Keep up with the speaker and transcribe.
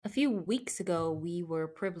few weeks ago, we were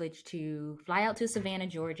privileged to fly out to Savannah,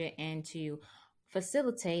 Georgia, and to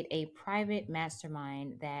facilitate a private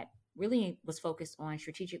mastermind that really was focused on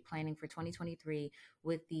strategic planning for 2023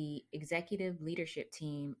 with the executive leadership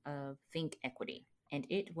team of Think Equity. And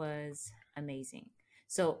it was amazing.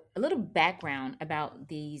 So, a little background about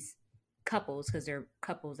these couples, because they're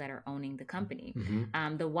couples that are owning the company.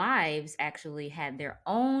 The wives actually had their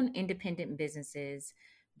own independent businesses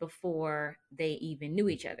before they even knew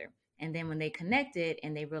each other. And then when they connected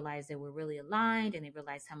and they realized they were really aligned and they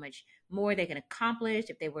realized how much more they can accomplish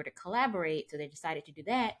if they were to collaborate, so they decided to do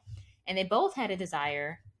that. And they both had a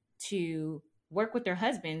desire to work with their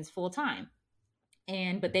husbands full time.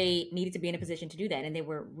 But they needed to be in a position to do that. And they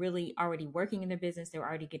were really already working in their business. They were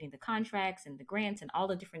already getting the contracts and the grants and all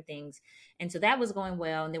the different things. And so that was going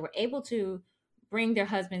well. And they were able to bring their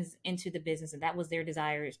husbands into the business. And that was their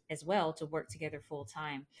desire as well, to work together full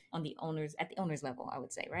time at the owner's level, I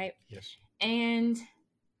would say, right? Yes. And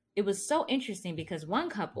it was so interesting because one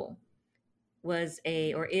couple is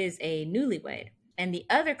a newlywed. And the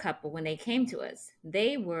other couple, when they came to us,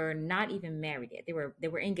 they were not even married yet. They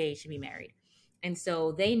were engaged to be married. And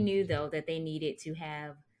so they knew, though, that they needed to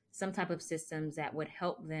have some type of systems that would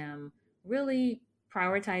help them really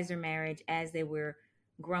prioritize their marriage as they were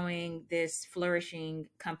growing this flourishing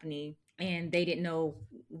company. And they didn't know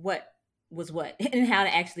what was what and how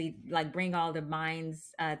to actually bring all the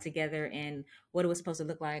minds together and what it was supposed to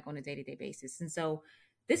look like on a day-to-day basis. And so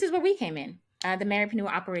this is where we came in. The Marriedpreneur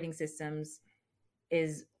Operating Systems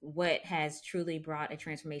is what has truly brought a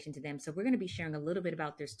transformation to them. So we're going to be sharing a little bit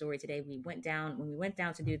about their story today. When we went down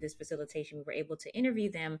to do this facilitation, we were able to interview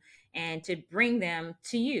them and to bring them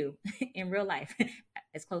to you in real life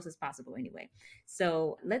as close as possible anyway.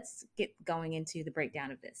 So let's get going into the breakdown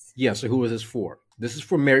of this. Yeah, so who is this for? This is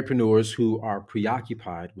for marriedpreneurs who are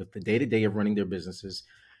preoccupied with the day-to-day of running their businesses,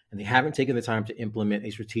 and they haven't taken the time to implement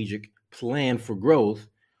a strategic plan for growth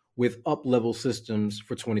with up-level systems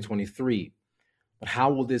for 2023. But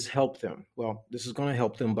how will this help them? Well, this is going to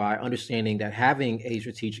help them by understanding that having a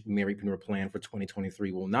strategic marriedpreneur plan for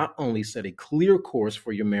 2023 will not only set a clear course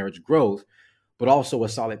for your marriage growth, but also a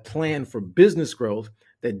solid plan for business growth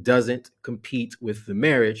that doesn't compete with the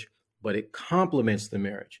marriage, but it complements the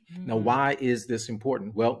marriage. Mm-hmm. Now, why is this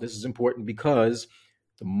important? Well, this is important because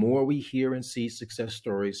the more we hear and see success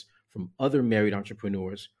stories from other married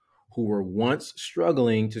entrepreneurs who were once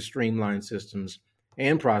struggling to streamline systems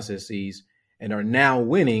and processes and are now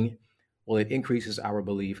winning, well, it increases our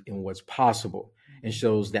belief in what's possible and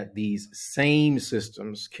shows that these same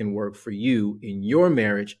systems can work for you in your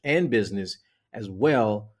marriage and business, as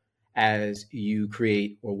well as you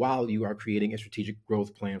create, or while you are creating, a strategic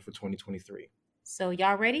growth plan for 2023. So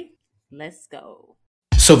y'all ready? Let's go.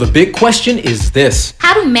 So the big question is this: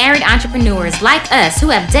 how do married entrepreneurs like us, who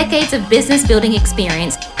have decades of business building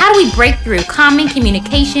experience, how do we break through common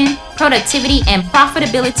communication, productivity, and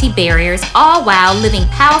profitability barriers, all while living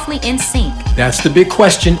powerfully in sync? That's the big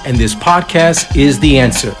question, and this podcast is the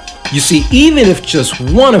answer. You see, even if just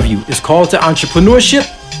one of you is called to entrepreneurship,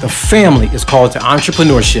 the family is called to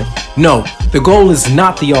entrepreneurship. No, the goal is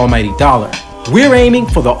not the almighty dollar. We're aiming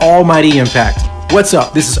for the almighty impact. What's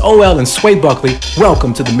up? This is OL and Sway Buckley.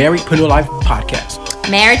 Welcome to the Marriedpreneur Life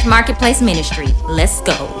Podcast. Marriage Marketplace Ministry. Let's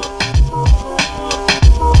go.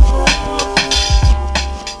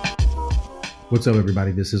 What's up,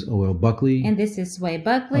 everybody? This is OL Buckley. And this is Sway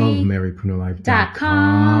Buckley. Of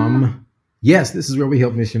MarriedpreneurLife.com. Yes, this is where we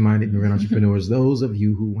help mission-minded married entrepreneurs, those of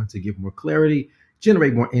you who want to give more clarity,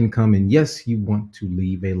 generate more income, and yes, you want to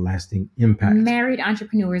leave a lasting impact. Married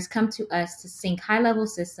entrepreneurs come to us to sync high-level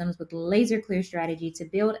systems with laser-clear strategy to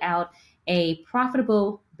build out a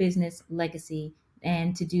profitable business legacy,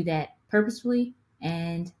 and to do that purposefully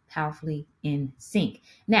and powerfully in sync.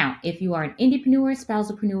 Now, if you are an indiepreneur,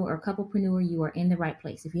 spousalpreneur, or couplepreneur, you are in the right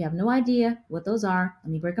place. If you have no idea what those are,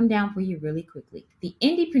 let me break them down for you really quickly. The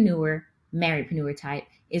indiepreneur, marriedpreneur type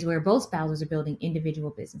is where both spouses are building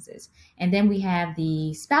individual businesses. And then we have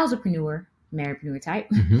the spousalpreneur, marriedpreneur type.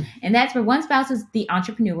 Mm-hmm. And that's where one spouse is the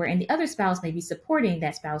entrepreneur and the other spouse may be supporting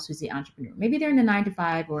that spouse who's the entrepreneur. Maybe they're in the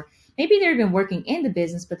 9-to-5, or maybe they've been working in the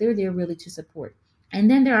business, but they're there really to support. And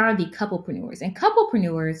then there are the couplepreneurs. And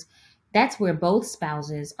couplepreneurs, that's where both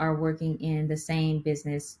spouses are working in the same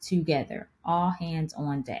business together, all hands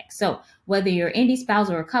on deck. So whether you're indie spouse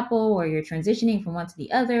or a couple, or you're transitioning from one to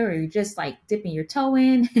the other, or you're just dipping your toe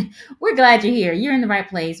in, we're glad you're here. You're in the right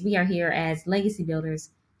place. We are here as legacy builders,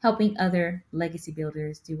 helping other legacy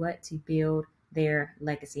builders do what? To build their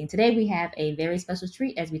legacy. And today we have a very special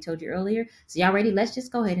treat, as we told you earlier. So y'all ready? Let's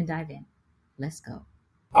just go ahead and dive in. Let's go.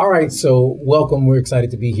 All right. So welcome. We're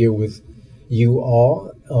excited to be here with you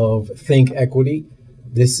all. of Think Equity.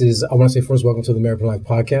 This is, I want to say first, welcome to the Married Life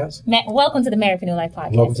Podcast. Welcome to the Married Life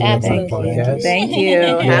Podcast. Welcome to the Married Life Podcast. Thank you.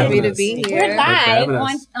 Happy to be here. We're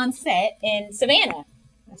live on set in Savannah.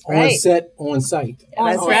 That's right. On set, on site.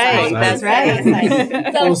 That's right. That's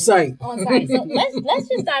right. So, on site. On site. So let's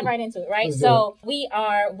just dive right into it, right? So we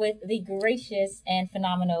are with the gracious and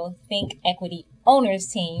phenomenal Think Equity Owners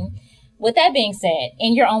team. With that being said,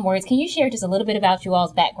 in your own words, can you share just a little bit about you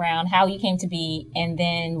all's background, how you came to be, and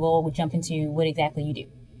then we'll jump into what exactly you do?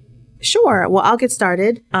 Sure. Well, I'll get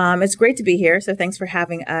started. It's great to be here. So thanks for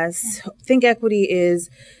having us. Think Equity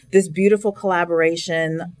is this beautiful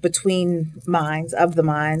collaboration between minds, of the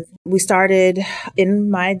minds. We started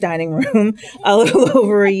in my dining room a little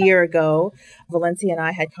over a year ago. Valencia and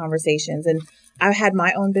I had conversations, and I had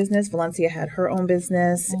my own business. Valencia had her own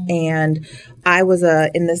business, and I was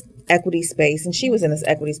in this equity space, and she was in this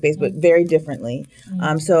equity space, but very differently.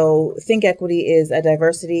 So Think Equity is a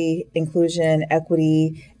diversity, inclusion,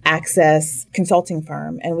 equity, access consulting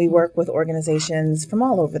firm, and we work with organizations from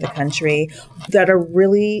all over the country that are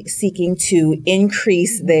really seeking to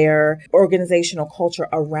increase their organizational culture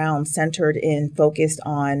around, centered in, focused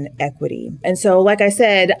on equity. And so, like I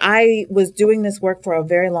said, I was doing this work for a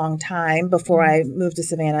very long time before I moved to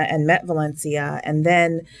Savannah and met Valencia, and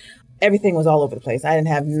then everything was all over the place. I didn't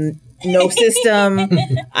have no system.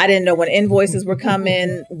 I didn't know when invoices were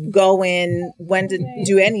coming, going, when to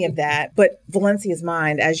do any of that. But Valencia's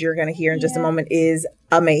mind, as you're going to hear in just a moment, is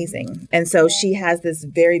amazing. And so she has this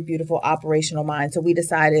very beautiful operational mind. So we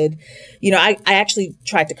decided, I actually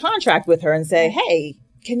tried to contract with her and say, hey,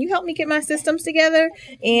 can you help me get my systems together?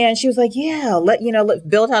 And she was like, yeah, let's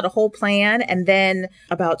build out a whole plan. And then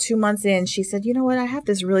about 2 months in, she said, you know what? I have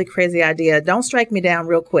this really crazy idea. Don't strike me down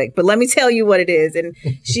real quick, but let me tell you what it is. And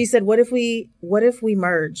she said, what if we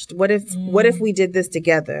merged? What if we did this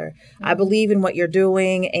together? I believe in what you're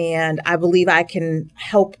doing, and I believe I can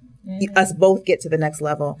help us both get to the next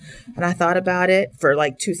level. And I thought about it for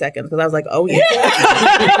like 2 seconds, because I was like, oh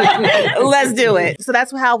yeah, let's do it. So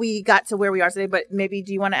that's how we got to where we are today. But maybe,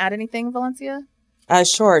 do you want to add anything, Valencia?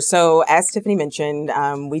 Sure. So as Tiffany mentioned,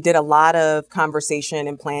 we did a lot of conversation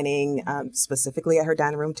and planning, specifically at her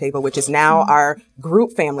dining room table, which is now our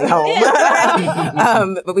group family home.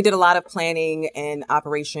 But we did a lot of planning and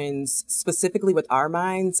operations specifically with our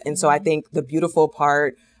minds. And so I think the beautiful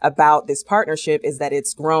part about this partnership is that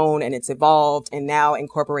it's grown and it's evolved and now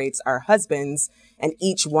incorporates our husbands, and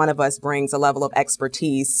each one of us brings a level of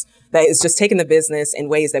expertise that is just taking the business in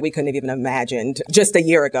ways that we couldn't have even imagined just a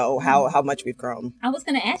year ago, how much we've grown. I was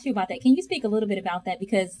going to ask you about that. Can you speak a little bit about that?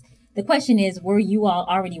 Because the question is, were you all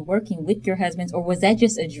already working with your husbands, or was that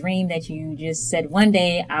just a dream that you just said, one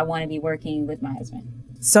day I want to be working with my husband?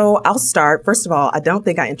 So I'll start. First of all, I don't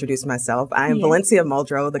think I introduced myself. I am Valencia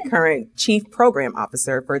Muldrow, the current Chief Program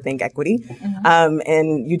Officer for Think Equity.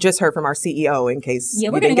 And you just heard from our CEO, in case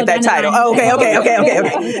you didn't get that title. Oh,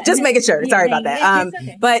 okay. Just making sure. Sorry about that.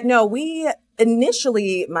 Okay. But no,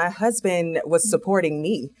 initially, my husband was supporting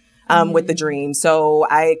me with the dream. So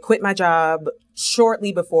I quit my job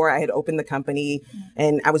shortly before I had opened the company,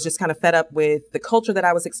 and I was just kind of fed up with the culture that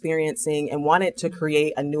I was experiencing and wanted to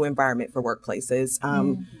create a new environment for workplaces.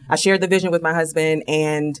 I shared the vision with my husband,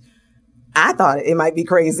 and I thought it might be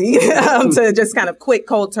crazy to just kind of quit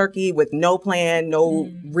cold turkey with no plan, no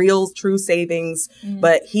real true savings.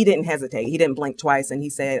 But he didn't hesitate. He didn't blink twice, and he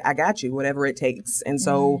said, I got you, whatever it takes. And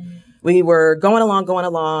so we were going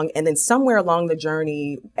along. And then somewhere along the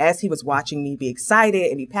journey, as he was watching me be excited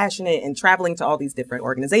and be passionate and traveling to all these different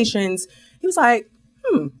organizations, he was like,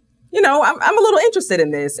 I'm a little interested in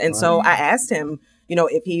this. And so I asked him,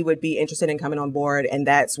 if he would be interested in coming on board. And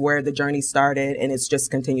that's where the journey started. And it's just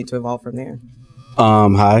continued to evolve from there.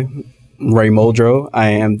 Hi, Ray Muldrow. I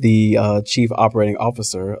am the Chief Operating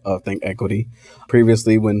Officer of Think Equity.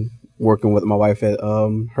 Previously, when working with my wife at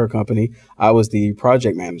her company, I was the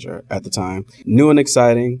project manager at the time. New and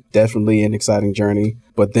exciting, definitely an exciting journey.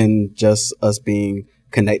 But then just us being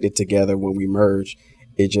connected together when we merged,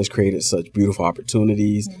 it just created such beautiful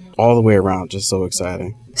opportunities all the way around. Just so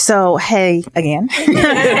exciting. So, hey, again,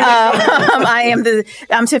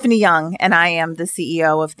 I'm Tiffany Young, and I am the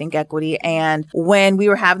CEO of Think Equity. And when we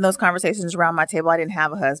were having those conversations around my table, I didn't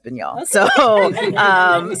have a husband, y'all. So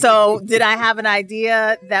did I have an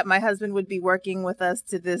idea that my husband would be working with us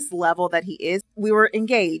to this level that he is? We were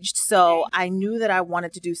engaged. So I knew that I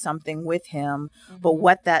wanted to do something with him, but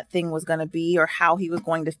what that thing was going to be or how he was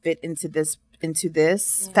going to fit into this into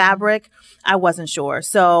this fabric, I wasn't sure.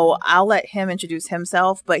 So I'll let him introduce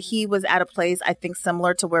himself. But he was at a place, I think,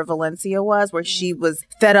 similar to where Valencia was, where she was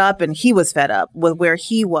fed up and he was fed up with where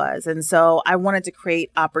he was. And so I wanted to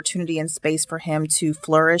create opportunity and space for him to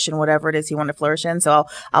flourish in whatever it is he wanted to flourish in. So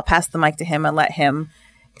I'll pass the mic to him and let him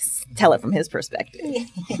tell it from his perspective.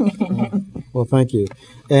 Well, thank you.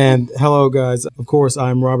 And hello, guys. Of course,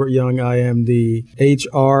 I'm Robert Young. I am the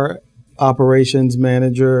HR operations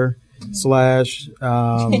manager /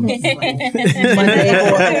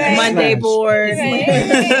 Monday board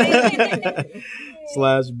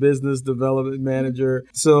 / business development manager.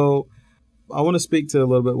 So I want to speak to a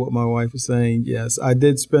little bit what my wife was saying. Yes, I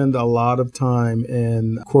did spend a lot of time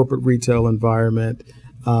in corporate retail environment.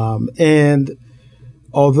 And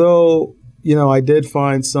although, I did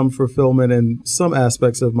find some fulfillment in some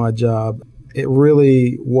aspects of my job, it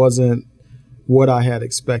really wasn't what I had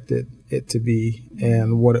expected it to be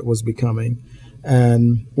and what it was becoming.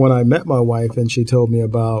 And when I met my wife and she told me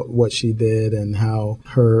about what she did and how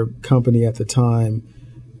her company at the time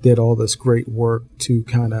did all this great work to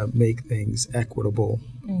kind of make things equitable,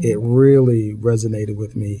 it really resonated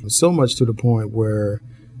with me, so much to the point where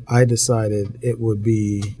I decided it would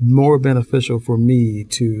be more beneficial for me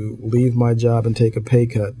to leave my job and take a pay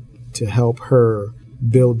cut to help her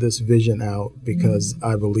build this vision out because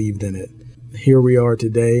I believed in it. Here we are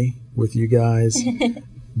today with you guys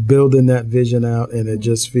building that vision out, and it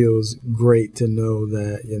just feels great to know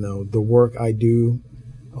that, the work I do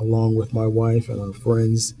along with my wife and our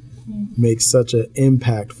friends makes such an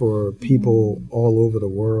impact for people all over the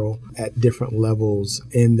world at different levels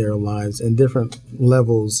in their lives and different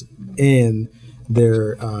levels in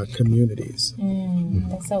their communities.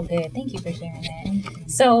 That's so good. Thank you for sharing that.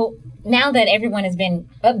 So now that everyone has been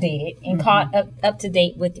updated and caught up to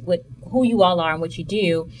date with who you all are and what you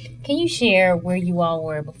do, can you share where you all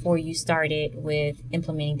were before you started with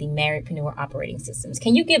implementing the Marriedpreneur operating systems?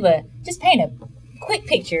 Can you just paint a quick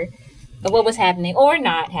picture of what was happening or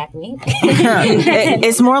not happening?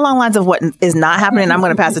 It's more along the lines of what is not happening. I'm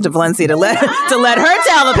going to pass it to Valencia to let her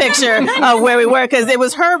tell the picture of where we were, because it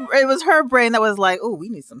was her brain that was like, "Oh, we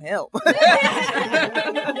need some help."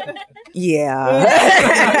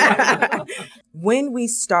 Yeah. When we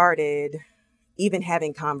started even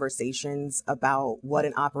having conversations about what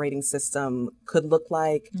an operating system could look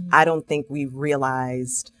like, I don't think we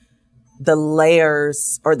realized the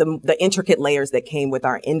layers or the intricate layers that came with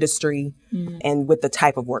our industry and with the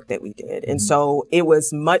type of work that we did. And so it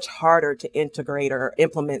was much harder to integrate or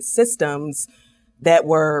implement systems that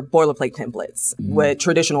were boilerplate templates what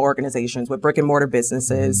traditional organizations, what brick and mortar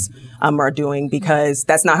businesses are doing, because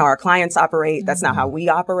that's not how our clients operate. That's not how we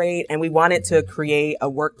operate. And we wanted to create a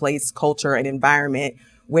workplace culture and environment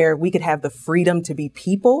where we could have the freedom to be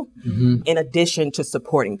people in addition to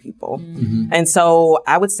supporting people. And so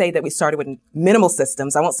I would say that we started with minimal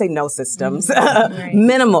systems. I won't say no systems,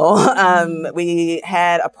 minimal. We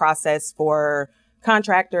had a process for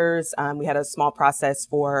contractors. We had a small process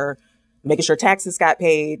for making sure taxes got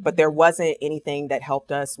paid, but there wasn't anything that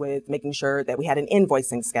helped us with making sure that we had an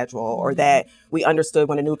invoicing schedule or that we understood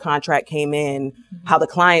when a new contract came in, how the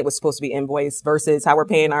client was supposed to be invoiced versus how we're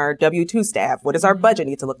paying our W-2 staff. What does our budget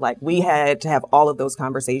need to look like? We had to have all of those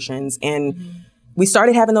conversations, and we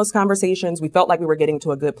started having those conversations. We felt like we were getting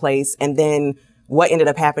to a good place. And then what ended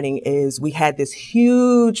up happening is we had this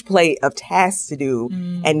huge plate of tasks to do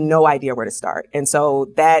and no idea where to start. And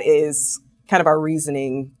so that is kind of our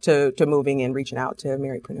reasoning to moving and reaching out to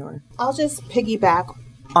Marriedpreneur. I'll just piggyback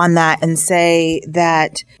on that and say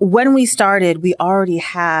that when we started, we already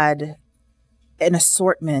had an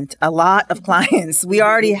assortment, a lot of clients. We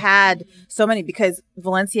already had so many because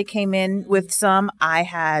Valencia came in with some, I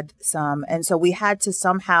had some. And so we had to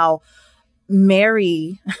somehow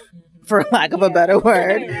marry, for lack of a better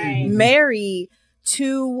word, marry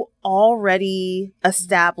two already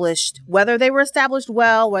established, whether they were established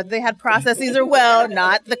well, whether they had processes or well,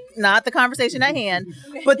 not the conversation at hand,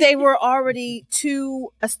 but they were already two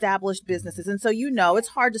established businesses. And so, it's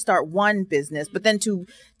hard to start one business, but then to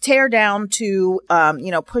tear down to,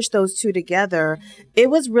 push those two together,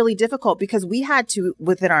 it was really difficult because we had to,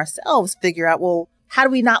 within ourselves, figure out, well, how do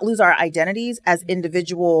we not lose our identities as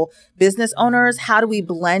individual business owners? How do we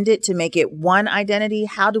blend it to make it one identity?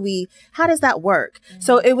 How does that work?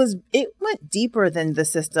 So it went deeper than the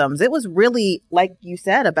systems. It was really, like you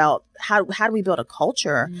said, about how do we build a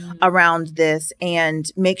culture around this and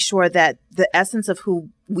make sure that the essence of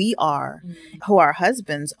who we are, who our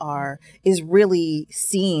husbands are, is really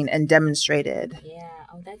seen and demonstrated. Yeah.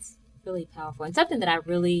 Oh, that's really powerful, and something that I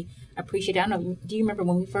really appreciate. I don't know, do you remember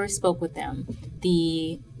when we first spoke with them,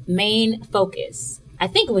 the main focus, I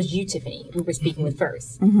think it was you, Tiffany, we were speaking with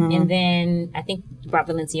first. And then I think you brought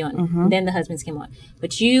Valencia on. And then the husbands came on.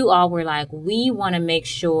 But you all were like, we want to make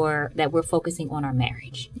sure that we're focusing on our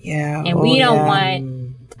marriage. Yeah. And we don't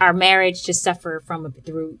want our marriage to suffer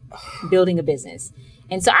through building a business.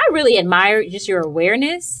 And so I really admire just your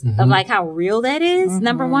awareness of like how real that is,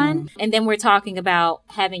 number one. And then we're talking about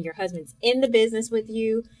having your husbands in the business with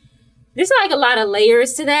you. There's like a lot of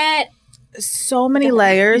layers to that. So many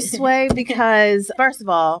layers, Sway, because first of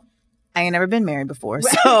all, I ain't never been married before.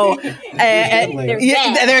 So there's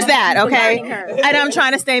that, okay? And I'm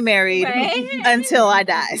trying to stay married until I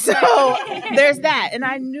die. So there's that. And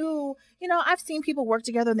I knew, I've seen people work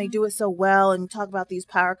together and they do it so well and talk about these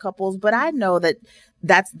power couples, but I know that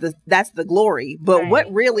that's the glory. But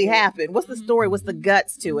what really happened? What's the story? What's the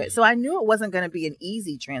guts to it? So I knew it wasn't going to be an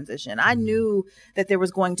easy transition. I knew that there was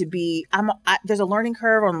going to be, there's a learning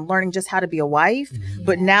curve on learning just how to be a wife,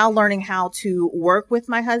 but now learning how to work with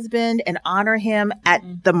my husband and honor him at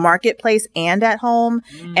the marketplace and at home.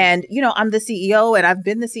 And, I'm the CEO and I've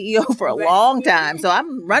been the CEO for a long time. So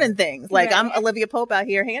I'm running things like I'm Olivia Pope out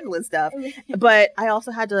here handling stuff. But I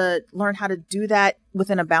also had to learn how to do that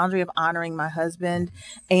within a boundary of honoring my husband.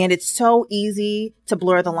 And it's so easy to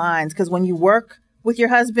blur the lines because when you work with your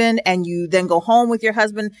husband and you then go home with your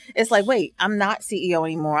husband, it's like, wait, I'm not CEO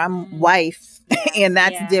anymore. I'm wife. And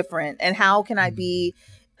that's different. And how can I be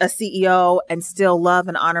a CEO and still love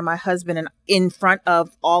and honor my husband and in front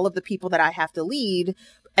of all of the people that I have to lead?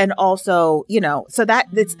 And also, so that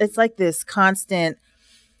it's like this constant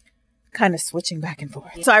kind of switching back and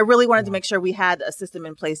forth. So I really wanted to make sure we had a system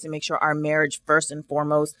in place to make sure our marriage, first and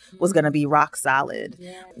foremost, was going to be rock solid.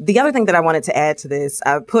 The other thing that I wanted to add to this,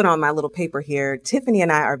 I put on my little paper here, Tiffany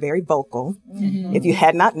and I are very vocal, if you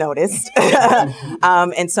had not noticed.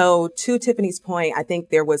 And so to Tiffany's point, I think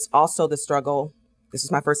there was also the struggle. This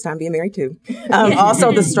is my first time being married too.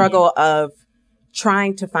 Also the struggle of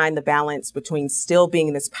trying to find the balance between still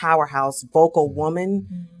being this powerhouse vocal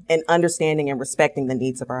woman and understanding and respecting the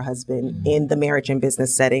needs of our husband in the marriage and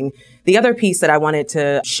business setting. The other piece that I wanted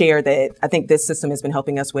to share that I think this system has been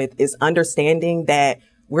helping us with is understanding that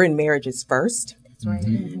we're in marriages first. That's right.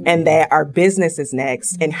 And that our business is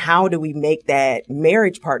next. And how do we make that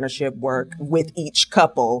marriage partnership work with each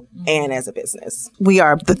couple and as a business? We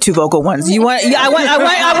are the two vocal ones. I want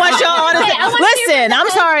y'all to listen. I'm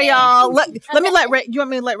sorry, y'all. Let me let Ray. You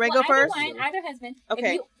want me to let Ray go first? Either husband.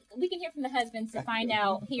 Okay. We can hear from the husbands to find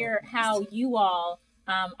out how you all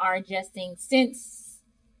are adjusting since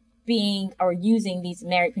being or using these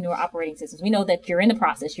marriedpreneur operating systems. We know that you're in the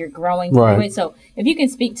process, you're growing through it. So if you can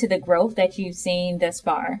speak to the growth that you've seen thus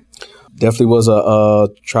far. Definitely was a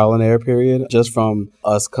trial and error period just from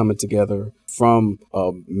us coming together from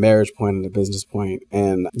a marriage point and a business point.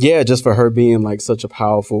 And just for her being like such a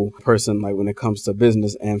powerful person, like when it comes to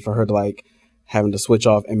business, and for her to like having to switch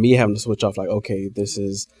off and me having to switch off like, okay, this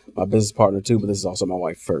is my business partner too, but this is also my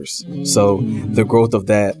wife first. So the growth of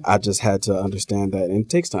that, I just had to understand that. And it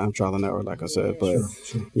takes time, trial and error, like I said. But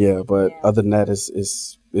other than that,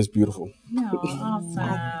 it's beautiful. Awesome.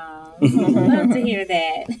 Love to hear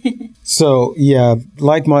that. So,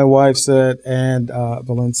 like my wife said, and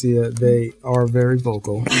Valencia, they are very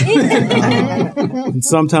vocal. And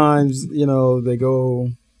sometimes, they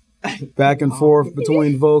go back and forth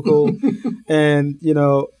between vocal and,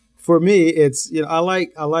 for me, it's, I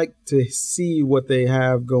like to see what they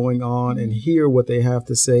have going on and hear what they have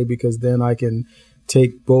to say, because then I can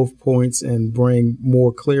take both points and bring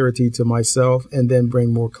more clarity to myself and then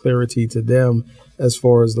bring more clarity to them as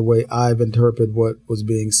far as the way I've interpreted what was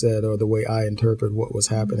being said or the way I interpret what was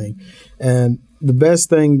happening. And the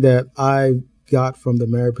best thing that I got from the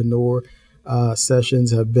Marriedpreneur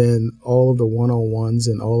sessions have been all of the one-on-ones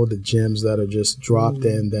and all of the gems that are just dropped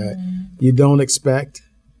in that you don't expect,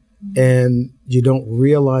 and you don't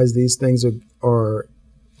realize these things are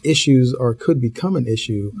issues or could become an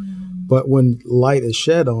issue. But when light is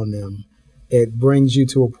shed on them, it brings you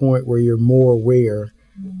to a point where you're more aware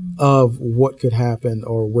of what could happen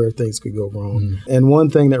or where things could go wrong. And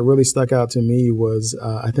one thing that really stuck out to me was,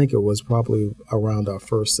 I think it was probably around our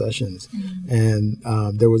first sessions. And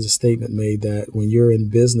there was a statement made that when you're in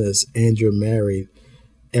business and you're married,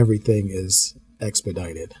 everything is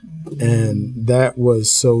expedited. And that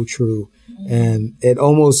was so true. And it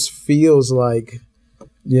almost feels like,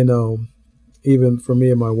 even for me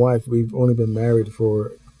and my wife, we've only been married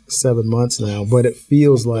for 7 months now, but it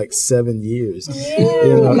feels like 7 years.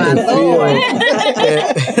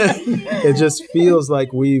 It just feels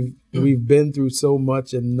like we've been through so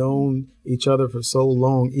much and known each other for so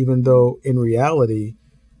long, even though in reality,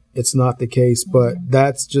 it's not the case, but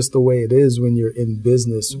that's just the way it is when you're in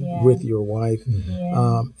business with your wife.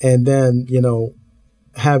 And then,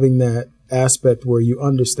 having that aspect where you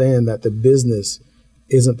understand that the business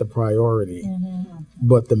isn't the priority,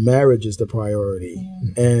 but the marriage is the priority.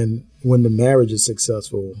 And when the marriage is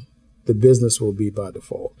successful, the business will be by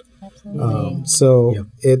default. So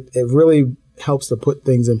it really helps to put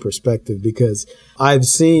things in perspective, because I've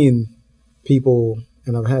seen people,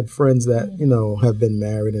 and I've had friends that, have been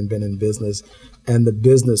married and been in business, and the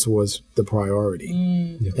business was the priority.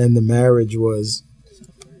 And the marriage was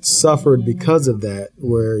suffered because of that,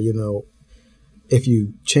 where, if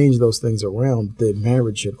you change those things around, the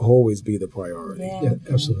marriage should always be the priority. Yeah,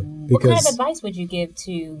 absolutely. What kind of advice would you give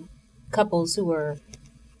to couples who are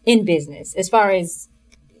in business as far as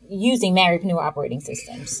using Marriedpreneur operating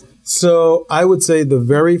systems? So I would say the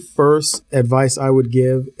very first advice I would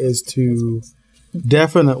give is to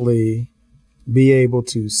definitely be able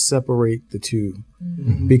to separate the two,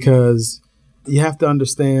 because you have to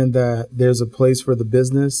understand that there's a place for the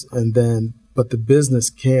business, but the business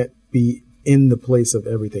can't be in the place of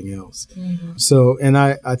everything else. So, and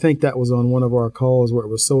I think that was on one of our calls where it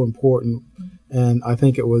was so important. And I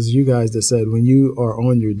think it was you guys that said, when you are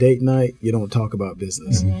on your date night, you don't talk about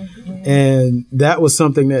business. And that was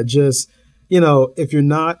something that just, if you're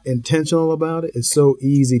not intentional about it, it's so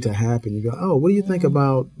easy to happen. You go, oh, what do you think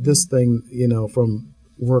about this thing, from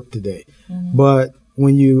work today? But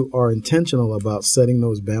when you are intentional about setting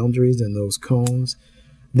those boundaries and those cones,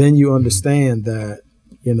 then you understand that,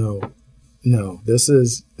 no, this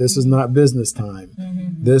is not business time.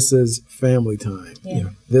 This is family time.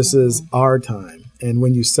 This is our time. And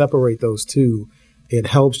when you separate those two, it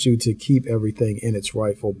helps you to keep everything in its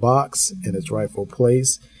rightful box, in its rightful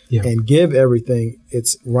place, and give everything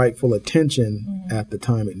its rightful attention at the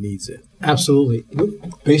time it needs it. Absolutely.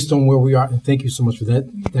 Based on where we are, and thank you so much for that.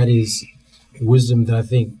 That is wisdom that I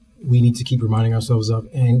think we need to keep reminding ourselves of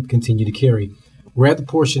and continue to carry. We're at the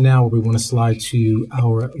portion now where we want to slide to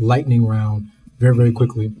our lightning round very, very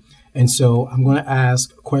quickly. And so I'm going to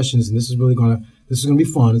ask questions, and this is going to be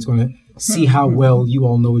fun. It's going to see how well you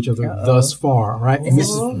all know each other thus far, right? This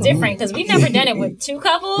is different because we've never done it with two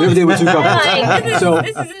couples. We never did it with two couples.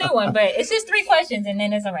 This is a new one, but it's just 3 questions and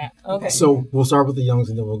then it's a wrap. Okay. So we'll start with the Youngs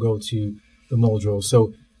and then we'll go to the Muldrow.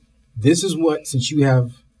 So this is what, since you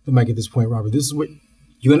have the mic at this point, Robert, this is what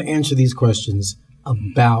you're going to answer these questions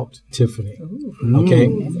about Tiffany. Okay?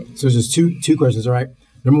 So there's just two questions, all right?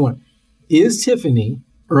 Number 1, is Tiffany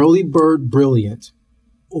early bird brilliant,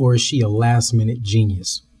 or is she a last minute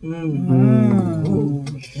genius?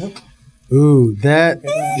 Ooh, that,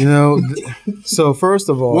 so first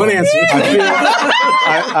of all, one answer.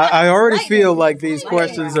 I already feel like these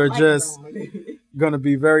questions are just going to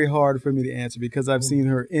be very hard for me to answer, because I've seen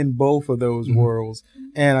her in both of those worlds,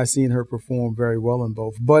 and I've seen her perform very well in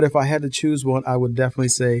both. But if I had to choose one, I would definitely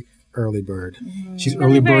say early bird. She's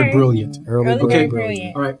early bird brilliant. Early bird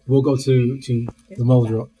brilliant. All right, we'll go to the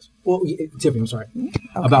Muldrow. Well, Tiffany, I'm sorry. Okay.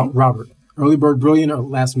 About Robert. Early bird brilliant or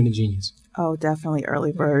last minute genius? Oh, definitely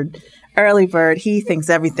early bird. Early bird, he thinks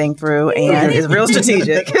everything through and is real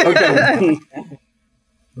strategic. Okay.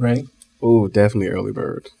 Right? Oh, definitely early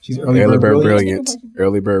bird. She's early bird brilliant.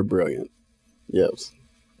 Early bird brilliant. Yes.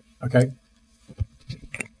 Okay.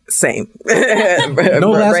 Same.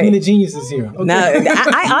 No last minute geniuses here. Okay. No,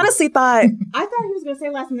 I honestly thought. I thought he was going to say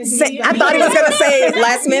last minute genius. I thought he was going to say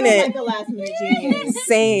last minute. Like a last minute genius.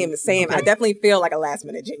 Same. Okay. I definitely feel like a last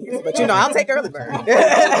minute genius, but I'll take early bird.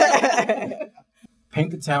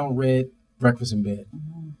 Paint the Town Red, Breakfast in Bed.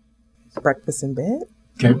 Breakfast in Bed?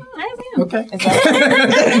 Okay. Okay.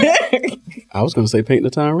 I was going to say Paint the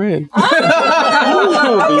Town Red. Wait,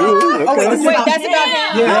 that's about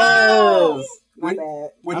him? Yes. My bad.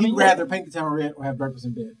 Would you rather Paint the Town Red or have Breakfast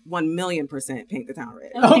in Bed? 1,000,000% Paint the Town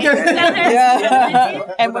Red. Okay.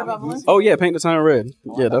 Yeah. And what about Melissa? Oh, yeah, Paint the Town Red.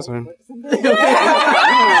 Yeah, that's her. Okay.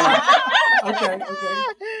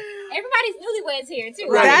 Everybody's newlyweds here too.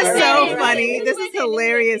 Right. That's so Right. funny. This is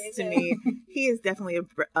hilarious to me. He is definitely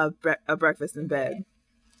a breakfast in bed.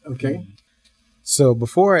 Okay. So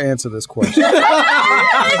before I answer this question,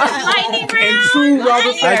 Lightning round. True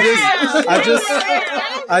Robert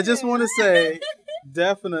I just want to say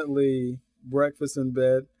definitely breakfast in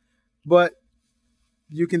bed, but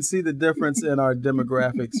you can see the difference in our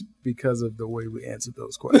demographics because of the way we answered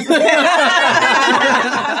those questions. Well,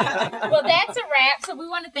 that's a wrap. So we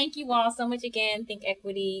want to thank you all so much again, Think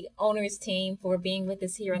Equity Owners Team, for being with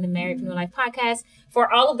us here on the Marriedpreneur Life podcast.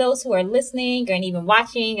 For all of those who are listening and even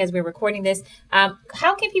watching as we're recording this, how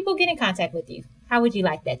can people get in contact with you? How would you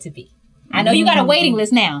like that to be? I know you got a waiting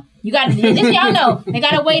list now. You got just y'all know they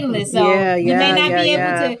got a waiting list, so you may not be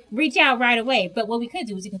able to reach out right away. But what we could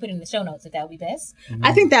do is you can put it in the show notes if that would be best.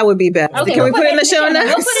 I think that would be best. Okay, can we put it in the show notes?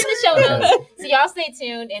 We'll put it in the show notes. So y'all stay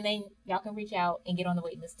tuned, and then y'all can reach out and get on the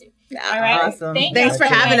waiting list too. All right. Awesome. Thanks for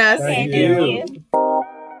having us. Thank you.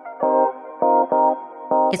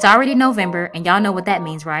 It's already November, and y'all know what that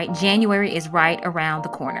means, right? January is right around the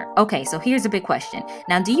corner. Okay, so here's a big question.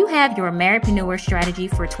 Now, do you have your Marriedpreneur strategy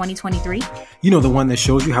for 2023? You know, the one that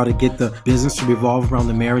shows you how to get the business to revolve around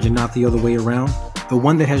the marriage and not the other way around? The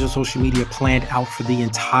one that has your social media planned out for the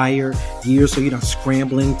entire year so you're not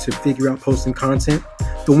scrambling to figure out posting content?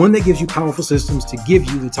 The one that gives you powerful systems to give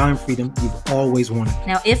you the time freedom you've always wanted.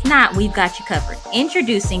 Now, if not, we've got you covered.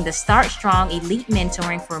 Introducing the Start Strong Elite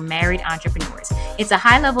Mentoring for Married Entrepreneurs. It's a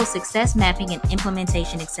high-level success mapping and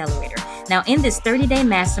implementation accelerator. Now, in this 30-day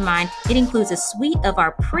mastermind, it includes a suite of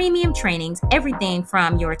our premium trainings, everything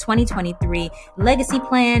from your 2023 legacy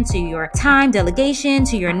plan to your time delegation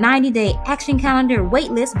to your 90-day action calendar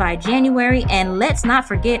waitlist by January. And let's not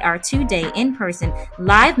forget our 2-day in-person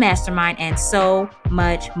live mastermind and so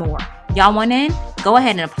much more. Y'all want in? Go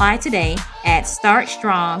ahead and apply today at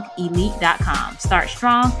startstrongelite.com.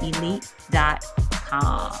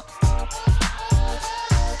 Startstrongelite.com.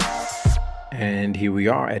 And here we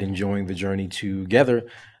are at Enjoying the Journey Together.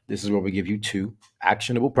 This is where we give you 2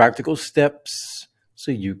 actionable, practical steps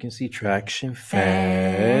so you can see traction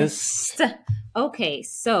fast. Okay,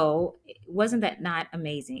 so wasn't that not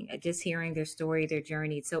amazing? Just hearing their story, their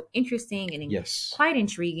journey. It's so interesting and quite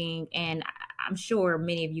intriguing. And I'm sure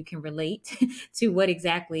many of you can relate to what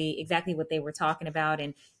exactly what they were talking about.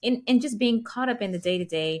 And just being caught up in the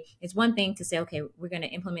day-to-day. It's one thing to say, okay, we're going to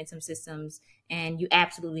implement some systems, and you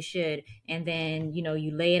absolutely should. And then,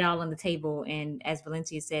 you lay it all on the table. And as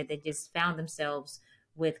Valencia said, they just found themselves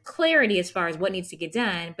with clarity as far as what needs to get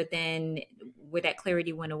done. But then where that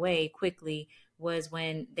clarity went away quickly was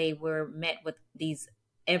when they were met with these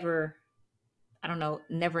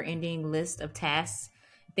never-ending list of tasks,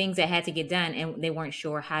 things that had to get done, and they weren't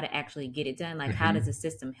sure how to actually get it done. Like, how does the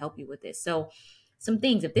system help you with this? So some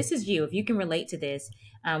things, if this is you, if you can relate to this,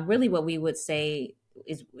 really what we would say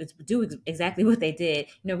is do exactly what they did.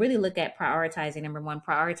 Really look at prioritizing. Number one,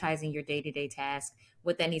 prioritizing your day-to-day task,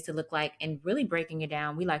 what that needs to look like, and really breaking it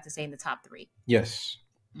down. We like to say in the top 3. Yes.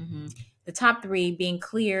 The top 3, being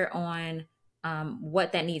clear on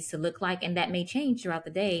what that needs to look like. And that may change throughout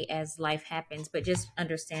the day as life happens, but just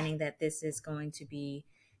understanding that this is going to be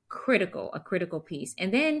a critical piece.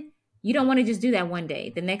 And then you don't want to just do that one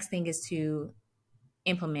day. The next thing is to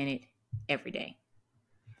implement it every day.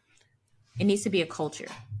 It needs to be a culture.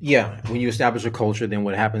 Yeah. When you establish a culture, then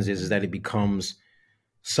what happens is that it becomes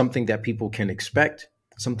something that people can expect,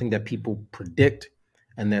 something that people predict,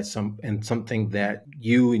 and something that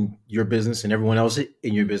you and your business and everyone else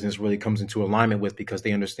in your business really comes into alignment with, because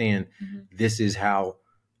they understand this is how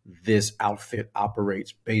this outfit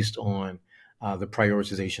operates based on the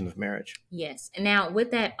prioritization of marriage. Yes. And now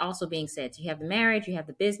with that also being said, so you have the marriage, you have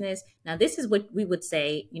the business. Now this is what we would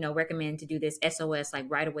say, recommend to do this SOS, like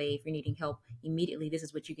right away. If you're needing help immediately, this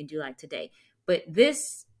is what you can do like today. But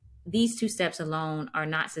these 2 steps alone are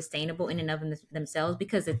not sustainable in and of themselves,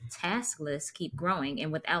 because the task lists keep growing.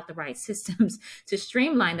 And without the right systems to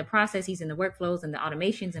streamline the processes and the workflows and the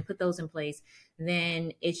automations and put those in place,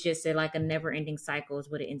 then it's just like a never-ending cycle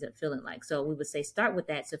is what it ends up feeling like. So we would say start with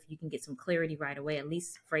that. So if you can get some clarity right away, at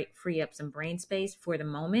least free up some brain space for the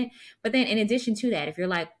moment. But then in addition to that, if you're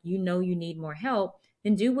like, you need more help,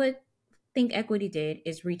 then do what Think Equity did,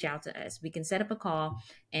 is reach out to us. We can set up a call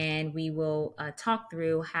and we will talk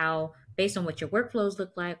through how, based on what your workflows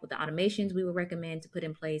look like, what the automations we would recommend to put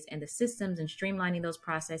in place, and the systems and streamlining those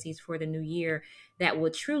processes for the new year that will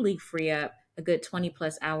truly free up a good 20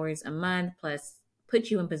 plus hours a month, plus put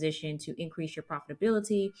you in position to increase your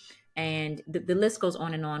profitability. And the list goes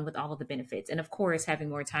on and on with all of the benefits. And of course, having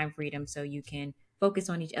more time freedom so you can focus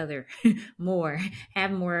on each other more,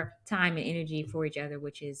 have more time and energy for each other,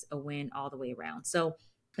 which is a win all the way around. So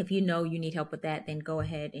if you need help with that, then go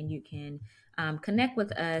ahead and you can connect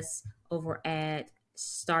with us over at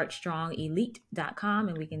startstrongelite.com,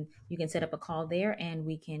 and you can set up a call there, and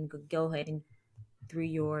we can go ahead and through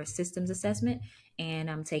your systems assessment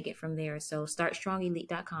and take it from there. So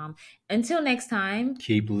startstrongelite.com. Until next time,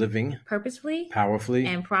 keep living purposefully, powerfully,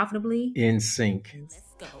 and profitably in sync. Let's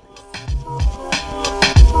go.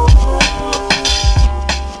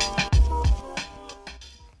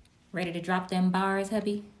 Ready to drop them bars,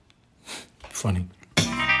 hubby? Funny.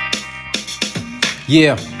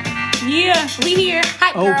 Yeah, we here.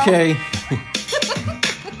 Hype girl. okay.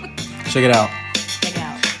 Check it out.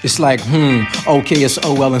 It's like, okay, it's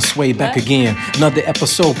OL and Sway back again. Another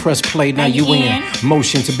episode, press play, now you in.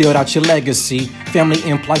 Motion to build out your legacy. Family,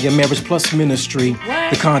 employer, marriage plus ministry.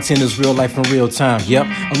 The content is real life in real time. Yep,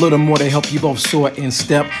 a little more to help you both soar in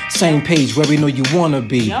step. Same page where we know you wanna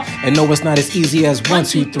be. And no, it's not as easy as 1,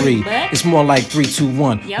 2, 3. It's more like 3, 2,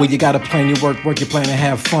 1. Where you gotta plan your work your plan and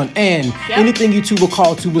have fun. And anything you two will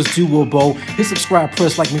call to is doable. Hit subscribe,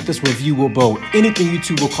 press like, make this reviewable. Anything you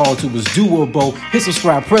two will call to is doable. Hit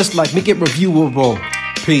subscribe, press like, make it reviewable.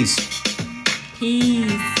 Peace.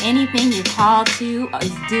 Peace. Anything you call to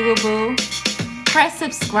is doable. Press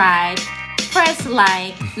subscribe. Press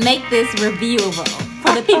like. Make this reviewable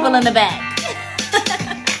for the people in the back.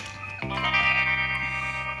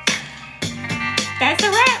 That's a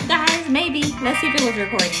wrap, guys. Maybe. Let's see if it was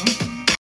recording.